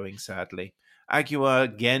now showing, sadly. Aguiar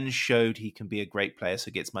again showed he can be a great player, so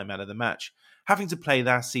gets my man of the match. Having to play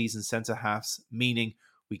last season's centre-halves, meaning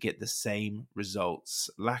we get the same results.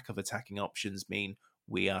 Lack of attacking options mean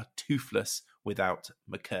we are toothless without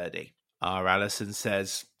McCurdy. R. Allison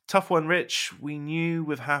says, tough one, Rich. We knew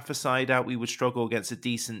with half a side out we would struggle against a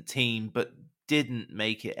decent team, but didn't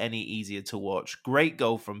make it any easier to watch. Great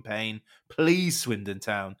goal from Payne. Please, Swindon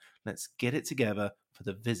Town, let's get it together for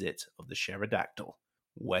the visit of the Pterodactyl.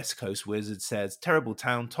 West Coast Wizard says, terrible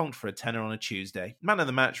town, tonked for a tenner on a Tuesday. Man of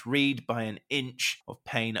the match, Reed by an inch of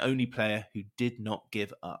Payne, only player who did not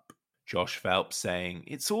give up. Josh Phelps saying,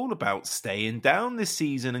 it's all about staying down this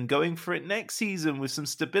season and going for it next season with some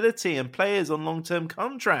stability and players on long-term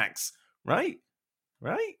contracts. Right?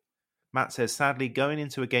 Matt says, sadly, going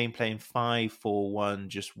into a game playing 5-4-1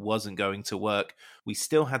 just wasn't going to work. We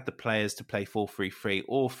still had the players to play 4-3-3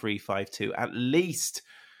 or 3-5-2 at least.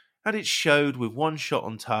 And it showed with one shot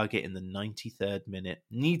on target in the 93rd minute.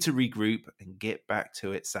 Need to regroup and get back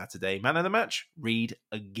to it Saturday. Man of the match, Reed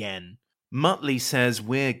again. Muttley says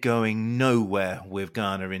we're going nowhere with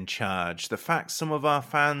Garner in charge. The fact some of our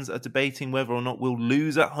fans are debating whether or not we'll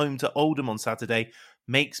lose at home to Oldham on Saturday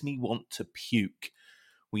makes me want to puke.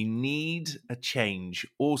 We need a change.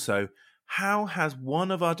 Also, how has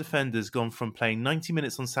one of our defenders gone from playing 90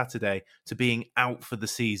 minutes on Saturday to being out for the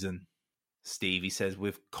season? Stevie says,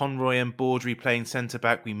 with Conroy and Baudry playing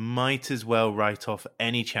centre-back, we might as well write off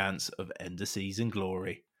any chance of end-of-season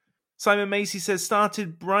glory. Simon Macy says,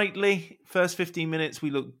 started brightly. First 15 minutes, we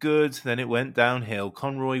looked good. Then it went downhill.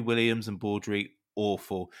 Conroy, Williams and Baudry,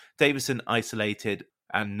 awful. Davison isolated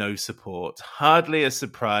and no support. Hardly a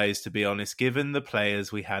surprise, to be honest, given the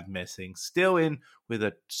players we had missing. Still in with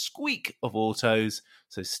a squeak of autos,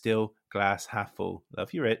 so still glass half full.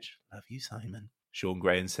 Love you, Rich. Love you, Simon. Sean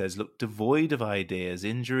Graham says, look devoid of ideas.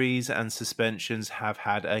 Injuries and suspensions have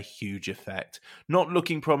had a huge effect. Not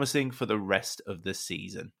looking promising for the rest of the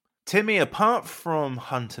season. Timmy, apart from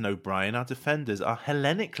Hunt and O'Brien, our defenders are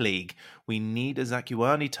Hellenic League. We need a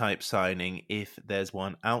Zakuani type signing if there's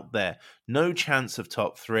one out there. No chance of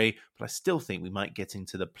top 3, but I still think we might get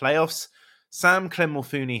into the playoffs. Sam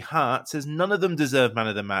Clemorfuni Hart says none of them deserve man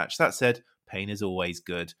of the match. That said, Payne is always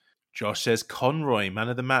good. Josh says Conroy, man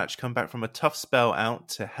of the match, come back from a tough spell out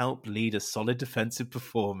to help lead a solid defensive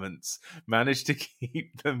performance. Managed to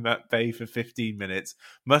keep them at bay for 15 minutes.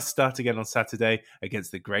 Must start again on Saturday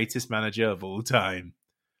against the greatest manager of all time.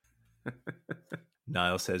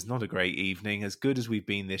 Niall says, not a great evening. As good as we've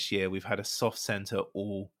been this year, we've had a soft centre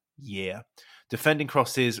all year. Defending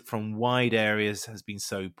crosses from wide areas has been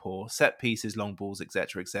so poor. Set pieces, long balls,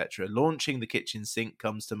 etc., etc. Launching the kitchen sink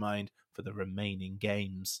comes to mind for the remaining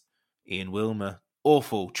games. Ian Wilmer,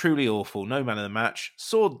 awful, truly awful, no man of the match.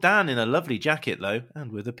 Saw Dan in a lovely jacket though,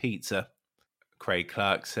 and with a pizza. Craig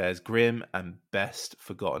Clark says, grim and best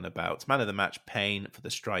forgotten about. Man of the match, Payne for the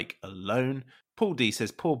strike alone. Paul D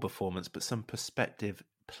says, poor performance, but some perspective,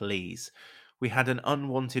 please. We had an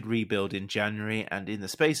unwanted rebuild in January, and in the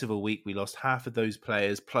space of a week, we lost half of those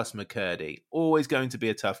players plus McCurdy. Always going to be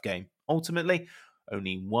a tough game. Ultimately,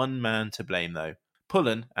 only one man to blame though.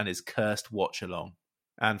 Pullen and his cursed watch-along.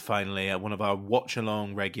 And finally, one of our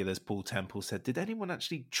watch-along regulars, Paul Temple, said, did anyone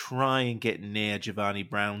actually try and get near Giovanni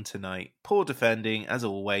Brown tonight? Poor defending, as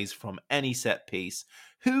always, from any set piece.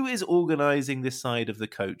 Who is organising this side of the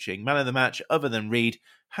coaching? Man of the match, other than Reed,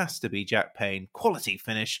 has to be Jack Payne. Quality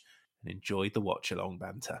finish, and enjoyed the watch-along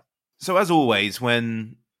banter. So as always,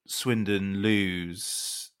 when Swindon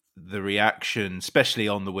lose, the reaction, especially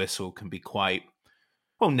on the whistle, can be quite,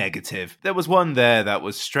 negative. There was one there that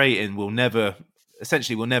was straight in, we'll never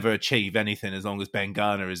achieve anything as long as Ben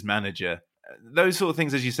Garner is manager. Those sort of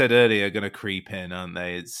things, as you said earlier, are going to creep in, aren't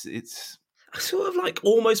they? It's. I sort of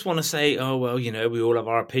almost want to say, oh well, we all have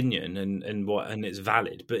our opinion and it's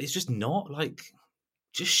valid, but it's just not.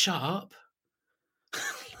 Just shut up.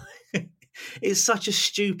 It's such a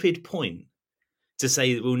stupid point to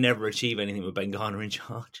say that we'll never achieve anything with Ben Garner in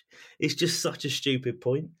charge. It's just such a stupid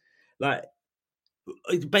point.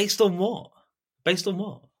 Based on what?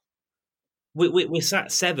 We're sat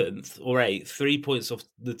 7th or 8th, 3 points off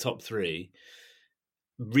the top 3.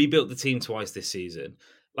 Rebuilt the team twice this season.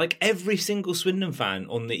 Every single Swindon fan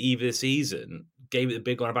on the eve of the season gave it a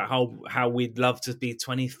big one about how we'd love to be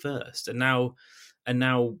 21st, and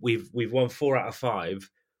now we've won 4 out of 5.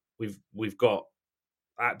 We've got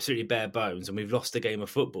absolutely bare bones, and we've lost a game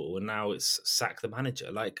of football, and now it's sack the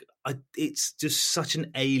manager. It's just such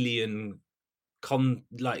an alien.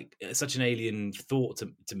 Such an alien thought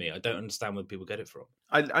to me. I don't understand where people get it from.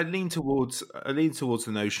 I lean towards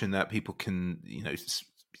the notion that people can,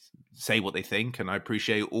 say what they think, and I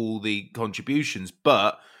appreciate all the contributions,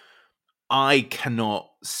 but I cannot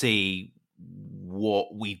see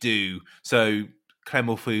what we do. So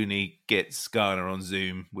Clemorfuni gets Garner on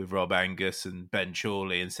Zoom with Rob Angus and Ben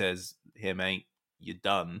Chorley and says, "Here, mate, you're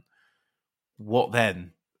done." What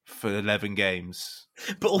then? For 11 games.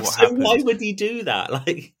 But also, why would he do that?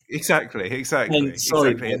 Exactly. And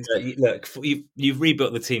sorry, exactly. Look, you've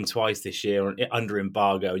rebuilt the team twice this year under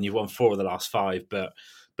embargo, and you've won 4 of the last 5, but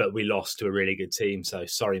we lost to a really good team, so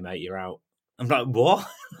sorry, mate, you're out. I'm like, what?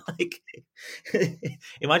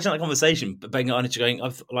 Imagine that conversation, but Ben Garner going, I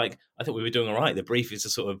thought we were doing all right. The brief is to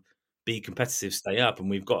sort of be competitive, stay up, and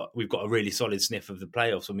we've got a really solid sniff of the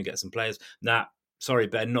playoffs when we get some players. Nah, sorry,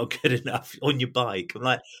 Ben, not good enough on your bike.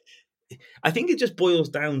 I'm I think it just boils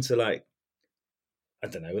down to I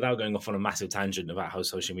don't know, without going off on a massive tangent about how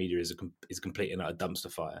social media is a complete and utter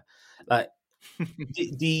dumpster fire. Like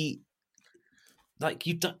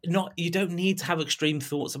you don't need to have extreme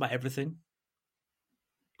thoughts about everything.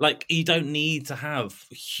 Like, you don't need to have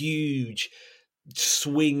huge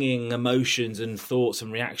swinging emotions and thoughts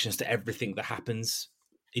and reactions to everything that happens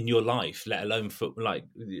in your life, let alone football, like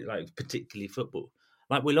particularly football.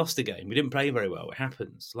 Like, we lost a game, we didn't play very well. It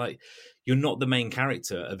happens. Like, you're not the main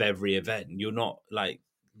character of every event. You're not like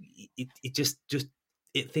it. Just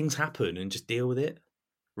things happen, and just deal with it,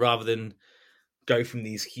 rather than go from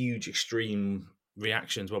these huge extreme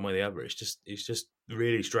reactions one way or the other. It's just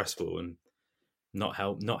really stressful and not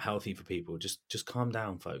healthy for people. Just calm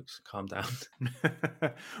down, folks. Calm down.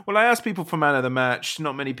 Well, I asked people for man of the match.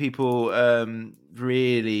 Not many people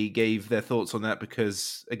really gave their thoughts on that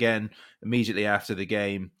because, again, immediately after the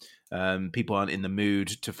game, people aren't in the mood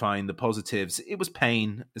to find the positives. It was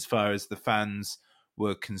Payne as far as the fans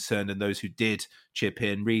were concerned, and those who did chip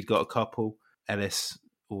in. Reed got a couple. Ellis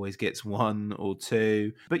always gets one or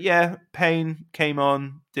two. But yeah, Payne came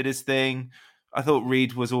on, did his thing. I thought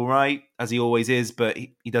Reed was all right, as he always is, but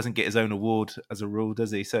he doesn't get his own award as a rule,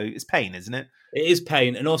 does he? So it's Payne, isn't it? It is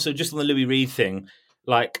Payne. And also, just on the Louis Reed thing,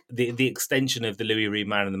 like the extension of the Louis Reed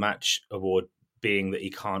Man of the Match award being that he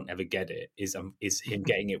can't ever get it is him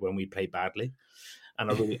getting it when we play badly. And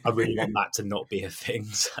I really want that to not be a thing.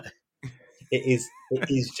 So it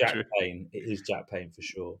is Jack Payne. It is Jack Payne for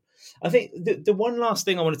sure. I think the one last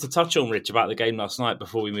thing I wanted to touch on, Rich, about the game last night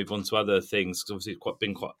before we move on to other things, because obviously it's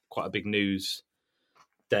been quite a big news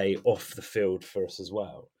day off the field for us as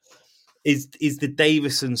well, is the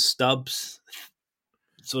Davison Stubbs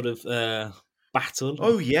sort of battle.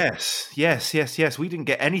 Oh yes. We didn't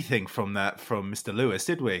get anything from that from Mr. Lewis,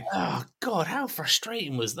 did we? Oh God, how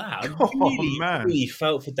frustrating was that? Man. Really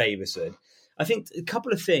felt for Davison. I think a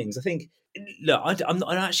couple of things. I think, look, I'm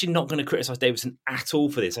actually not going to criticise Davison at all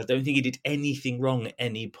for this. I don't think he did anything wrong at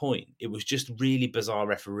any point. It was just really bizarre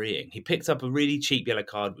refereeing. He picked up a really cheap yellow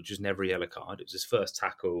card, which was never a yellow card. It was his first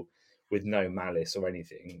tackle with no malice or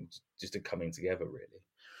anything, just a coming together, really.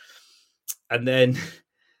 And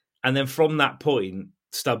then from that point,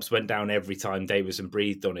 Stubbs went down every time Davison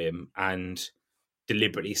breathed on him and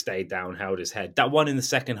deliberately stayed down, held his head. That one in the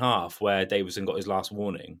second half where Davison got his last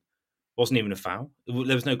warning wasn't even a foul.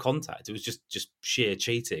 There was no contact. It was just sheer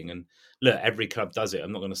cheating. And look, every club does it.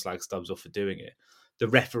 I'm not going to slag Stubbs off for doing it. The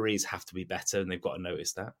referees have to be better, and they've got to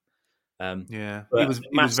notice that. Yeah, he was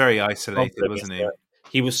very isolated, wasn't he?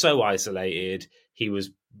 He was so isolated. He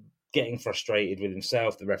was getting frustrated with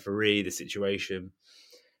himself, the referee, the situation,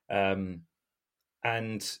 and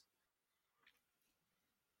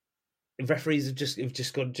referees have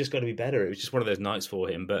just got to be better. It was just one of those nights for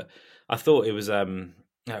him. But I thought it was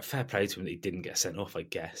fair play to him that he didn't get sent off, I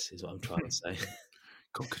guess, is what I'm trying to say.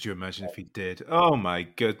 God, could you imagine if he did? Oh my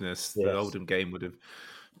goodness, yes. The Oldham game would have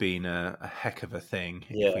been a heck of a thing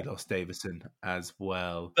if we lost Davison as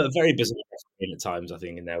well. But a very bizarre at times, I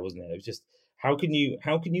think, in there, wasn't it? It was just how can you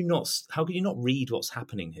not read what's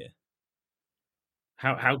happening here?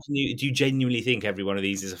 How can you do you genuinely think every one of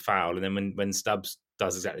these is a foul? And then when Stubbs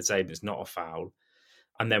does exactly the same, it's not a foul.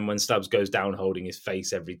 And then when Stubbs goes down holding his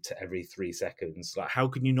face every 3 seconds, like, how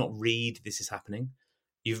can you not read this is happening?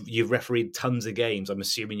 You've refereed tons of games. I'm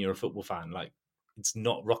assuming you're a football fan. Like, it's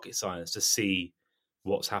not rocket science to see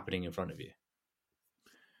what's happening in front of you.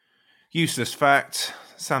 Useless fact.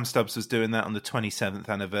 Sam Stubbs was doing that on the 27th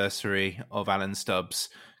anniversary of Alan Stubbs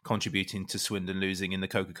contributing to Swindon losing in the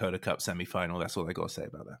Coca-Cola Cup semi-final. That's all I got to say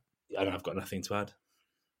about that. And I've got nothing to add.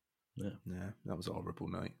 Yeah, that was a horrible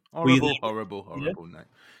night. Horrible night.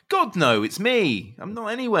 God, no, it's me. I'm not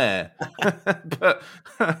anywhere. But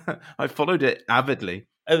I followed it avidly.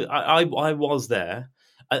 I was there.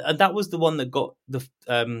 And that was the one that got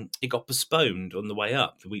it got postponed on the way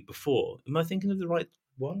up the week before. Am I thinking of the right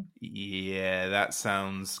one? Yeah, that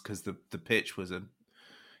sounds, because the pitch was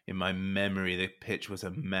in my memory, the pitch was a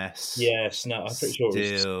mess. Yes, no, I'm pretty sure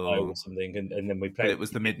it was snow or something. And then we played. But it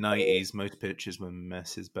was the mid-90s. Most pitches were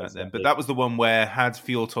messes back then. But that was the one where, had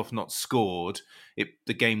Fjortoft not scored,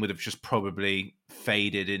 the game would have just probably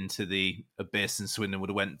faded into the abyss, and Swindon would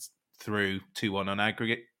have went through 2-1 on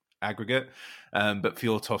aggregate. But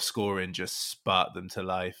Fjortoft scoring just sparked them to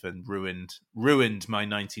life and ruined my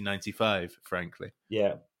 1995, frankly.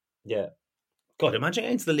 Yeah. God, imagine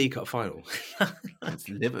getting to the League Cup final. It's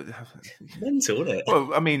mental, isn't it?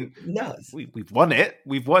 Well, I mean, nuts. We've won it.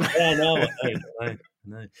 We've won it. I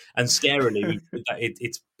know. And scarily,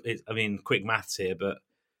 it's. I mean, quick maths here, but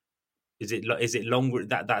is it longer?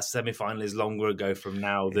 That semi-final is longer ago from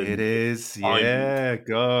now than it is. Yeah.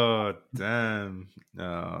 God damn.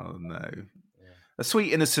 Oh no. A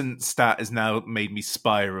sweet innocent stat has now made me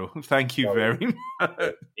spiral. Thank you very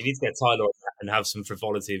much. You need to get Tyler on that and have some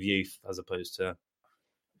frivolity of youth as opposed to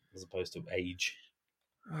age.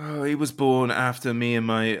 Oh, he was born after me and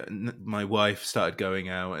my wife started going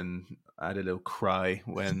out, and I had a little cry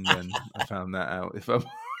when I found that out, if I'm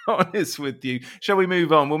honest with you. Shall we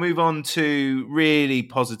move on? We'll move on to really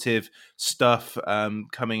positive stuff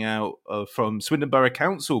coming out from Swindon Borough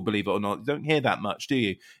Council, believe it or not. You don't hear that much, do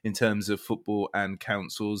you, in terms of football and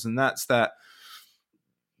councils? And that's that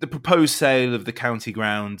the proposed sale of the county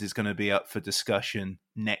ground is going to be up for discussion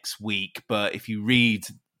next week. But if you read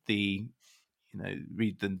the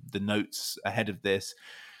notes ahead of this,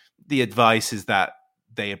 the advice is that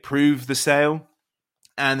they approve the sale,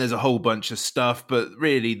 and there's a whole bunch of stuff. But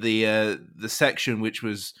really, the section which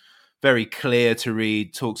was very clear to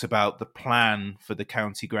read talks about the plan for the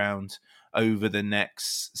county ground over the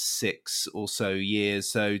next 6 or so years.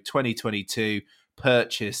 So 2022,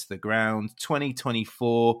 purchase the ground.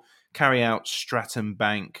 2024, carry out Stratton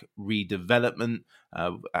Bank redevelopment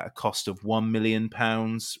at a cost of £1 million,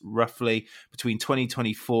 roughly. Between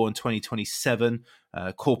 2024 and 2027,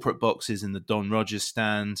 corporate boxes in the Don Rogers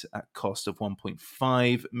stand at cost of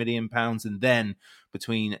 £1.5 million. And then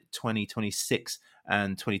between 2026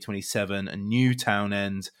 and 2027, a new town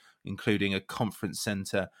end, including a conference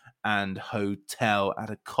centre and hotel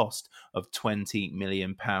at a cost of £20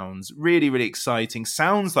 million. Really, really exciting.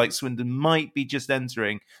 Sounds like Swindon might be just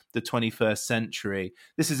entering the 21st century.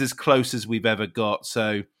 This is as close as we've ever got.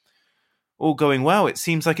 So all going well. It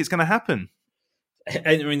seems like it's going to happen.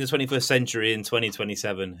 Entering the 21st century in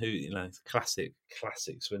 2027. Classic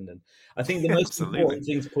Swindon. I think the most important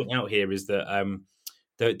thing to point out here is that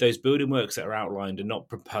those building works that are outlined are not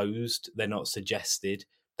proposed. They're not suggested.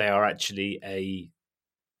 They are actually a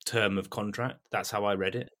term of contract. That's how I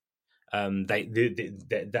read it. That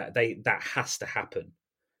has to happen,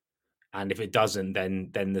 and if it doesn't,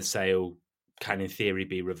 then the sale can, in theory,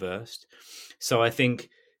 be reversed. So I think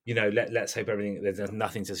let's hope everything. There's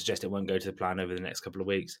nothing to suggest it won't go to the plan over the next couple of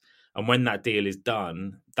weeks. And when that deal is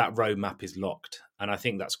done, that roadmap is locked, and I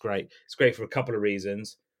think that's great. It's great for a couple of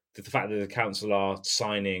reasons. The fact that the council are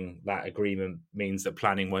signing that agreement means that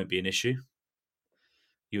planning won't be an issue.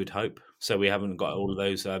 You would hope. So we haven't got all of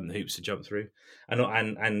those hoops to jump through,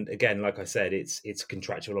 and again, like I said, it's a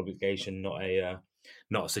contractual obligation, not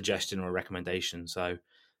a suggestion or a recommendation. So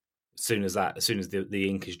as soon as the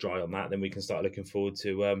ink is dry on that, then we can start looking forward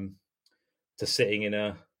to sitting in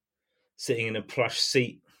a plush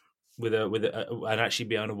seat with and actually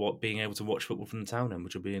being able to watch football from the town end,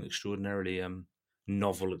 which will be an extraordinarily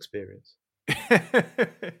novel experience.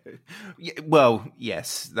 Well,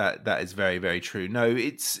 yes, that is very, very true. No,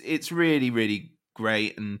 it's really, really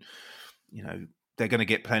great, and they're going to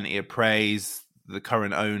get plenty of praise, the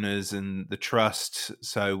current owners and the trust.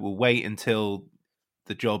 So we'll wait until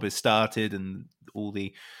the job is started and all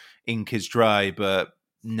the ink is dry, but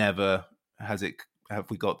never have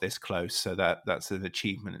we got this close. So that's an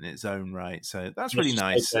achievement in its own right. So that's really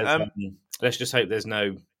nice. Let's just hope there's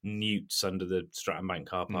no newts under the Stratton Bank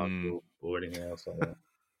car park or anything else like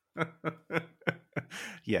that.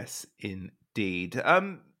 Yes, indeed.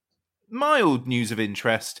 Mild news of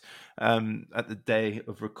interest at the day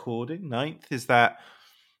of recording, 9th, is that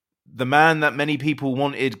the man that many people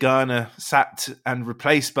wanted Garner sacked and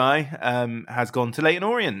replaced by has gone to Leyton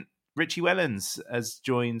Orient. Richie Wellens has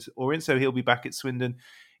joined Orient, so he'll be back at Swindon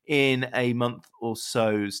in a month or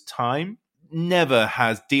so's time. Never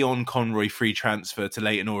has Dion Conroy free transfer to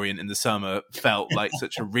Leyton Orient in the summer felt like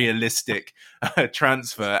such a realistic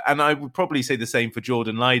transfer. And I would probably say the same for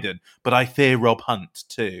Jordan Lydon, but I fear Rob Hunt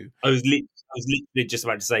too. I was literally just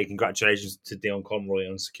about to say congratulations to Dion Conroy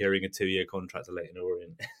on securing a 2-year contract to Leyton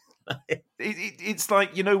Orient. It's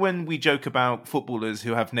like, when we joke about footballers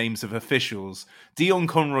who have names of officials, Dion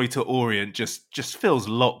Conroy to Orient just feels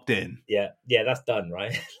locked in. Yeah, that's done,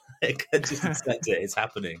 right? Just accept it. It's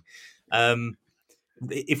happening.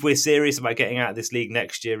 If we're serious about getting out of this league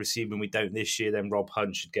next year, assuming we don't this year, then Rob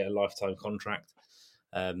Hunt should get a lifetime contract.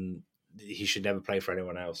 He should never play for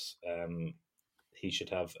anyone else. He should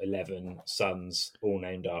have 11 sons, all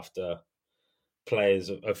named after players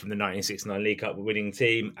from the 1969 League Cup winning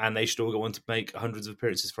team, and they should all go on to make hundreds of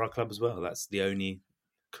appearances for our club as well. That's the only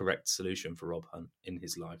correct solution for Rob Hunt in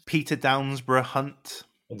his life. Peter Downsborough Hunt.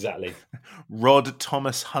 Exactly. Rod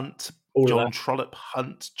Thomas Hunt. John Trollope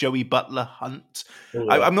Hunt, Joey Butler Hunt.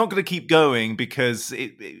 I'm not going to keep going because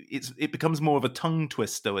it becomes more of a tongue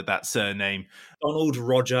twister with that surname. Donald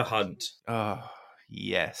Roger Hunt. Oh,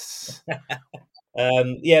 yes.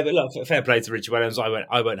 But look, fair play to Richie Williams.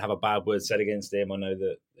 I won't have a bad word said against him. I know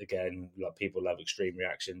that, again, like, people have extreme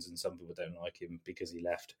reactions and some people don't like him because he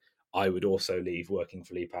left. I would also leave working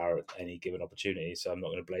for Lee Power at any given opportunity, so I'm not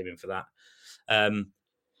going to blame him for that.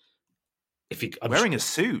 Wearing a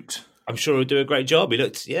suit, I'm sure he'll do a great job. He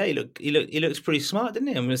looks pretty smart, didn't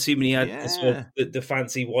he? I'm assuming he had the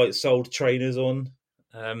fancy white soled trainers on.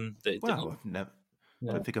 I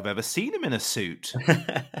don't think I've ever seen him in a suit.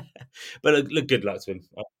 But look, good luck to him.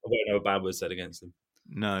 I won't have a bad word said against him.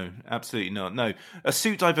 No, absolutely not. No, a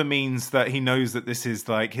suit either means that he knows that this is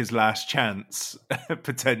like his last chance,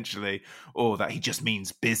 potentially, or that he just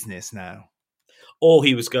means business now. Or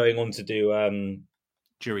he was going on to do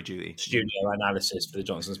jury duty, studio analysis for the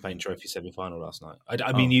Johnson's Paint Trophy semi-final last night. I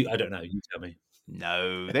don't know. You tell me.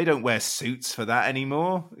 No, they don't wear suits for that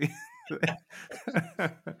anymore.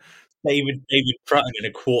 David Prutton in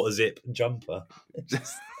a quarter zip jumper.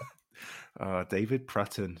 David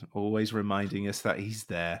Prutton, always reminding us that he's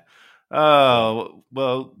there. Oh,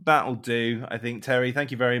 well, that'll do, I think, Terry. Thank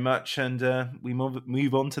you very much. And we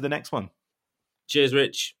move on to the next one. Cheers,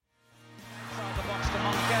 Rich.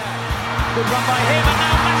 Good run by him, and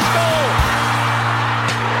now Pascal.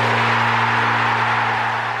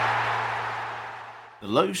 The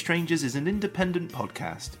Low Strangers is an independent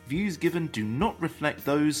podcast. Views given do not reflect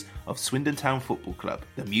those of Swindon Town Football Club.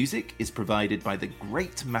 The music is provided by the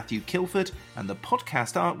great Matthew Kilford, and the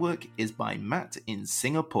podcast artwork is by Matt in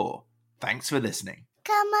Singapore. Thanks for listening.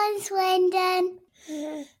 Come on, Swindon.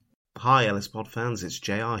 Hi, Ellis Pod fans, it's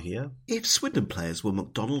JR here. If Swindon players were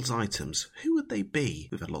McDonald's items, who would they be?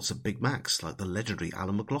 We've had lots of Big Macs, like the legendary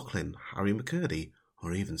Alan McLaughlin, Harry McCurdy,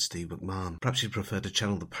 or even Steve McMahon. Perhaps you'd prefer to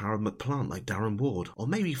channel the power of McPlant like Darren Ward, or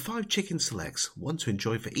maybe 5 chicken selects, one to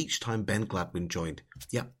enjoy for each time Ben Gladwin joined.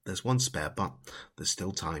 Yep, there's one spare, but there's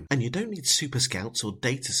still time. And you don't need Super Scouts or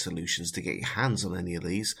data solutions to get your hands on any of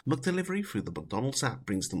these. McDelivery through the McDonald's app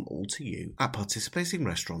brings them all to you. At participating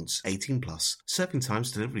restaurants, 18+. Serving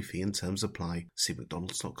times, delivery fee and terms apply. See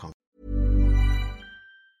mcdonalds.com.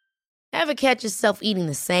 Ever catch yourself eating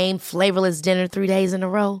the same flavorless dinner 3 days in a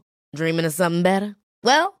row? Dreaming of something better?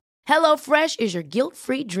 Well, HelloFresh is your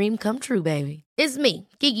guilt-free dream come true, baby. It's me,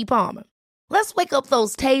 Keke Palmer. Let's wake up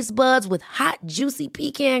those taste buds with hot, juicy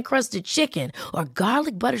pecan-crusted chicken or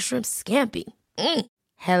garlic butter shrimp scampi.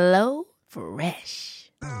 Hello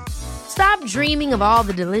Fresh. Stop dreaming of all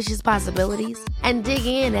the delicious possibilities and dig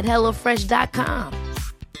in at HelloFresh.com.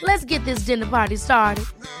 Let's get this dinner party started.